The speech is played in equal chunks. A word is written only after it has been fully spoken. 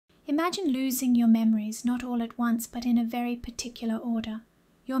Imagine losing your memories not all at once but in a very particular order.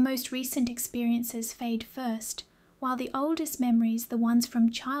 Your most recent experiences fade first, while the oldest memories, the ones from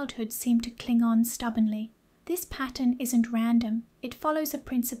childhood, seem to cling on stubbornly. This pattern isn't random. It follows a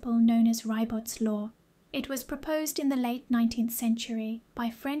principle known as Ribot's law. It was proposed in the late 19th century by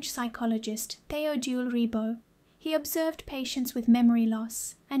French psychologist Théodule Ribot. He observed patients with memory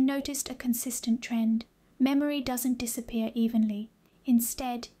loss and noticed a consistent trend. Memory doesn't disappear evenly.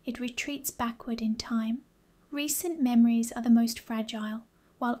 Instead, it retreats backward in time. Recent memories are the most fragile,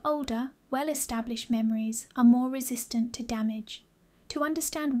 while older, well-established memories are more resistant to damage. To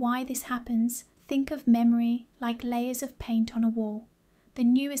understand why this happens, think of memory like layers of paint on a wall. The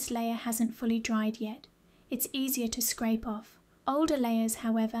newest layer hasn't fully dried yet. It's easier to scrape off. Older layers,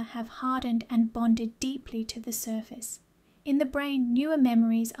 however, have hardened and bonded deeply to the surface. In the brain, newer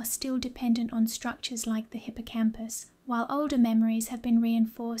memories are still dependent on structures like the hippocampus, while older memories have been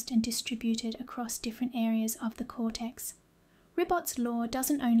reinforced and distributed across different areas of the cortex. Ribot's law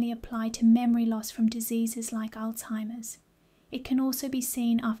doesn't only apply to memory loss from diseases like Alzheimer's. It can also be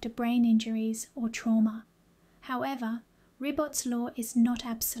seen after brain injuries or trauma. However, Ribot's law is not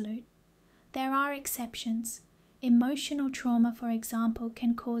absolute. There are exceptions. Emotional trauma, for example,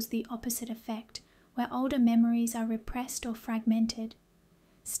 can cause the opposite effect, where older memories are repressed or fragmented.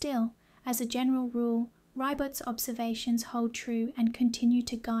 Still, as a general rule, Ribot's observations hold true and continue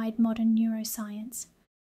to guide modern neuroscience.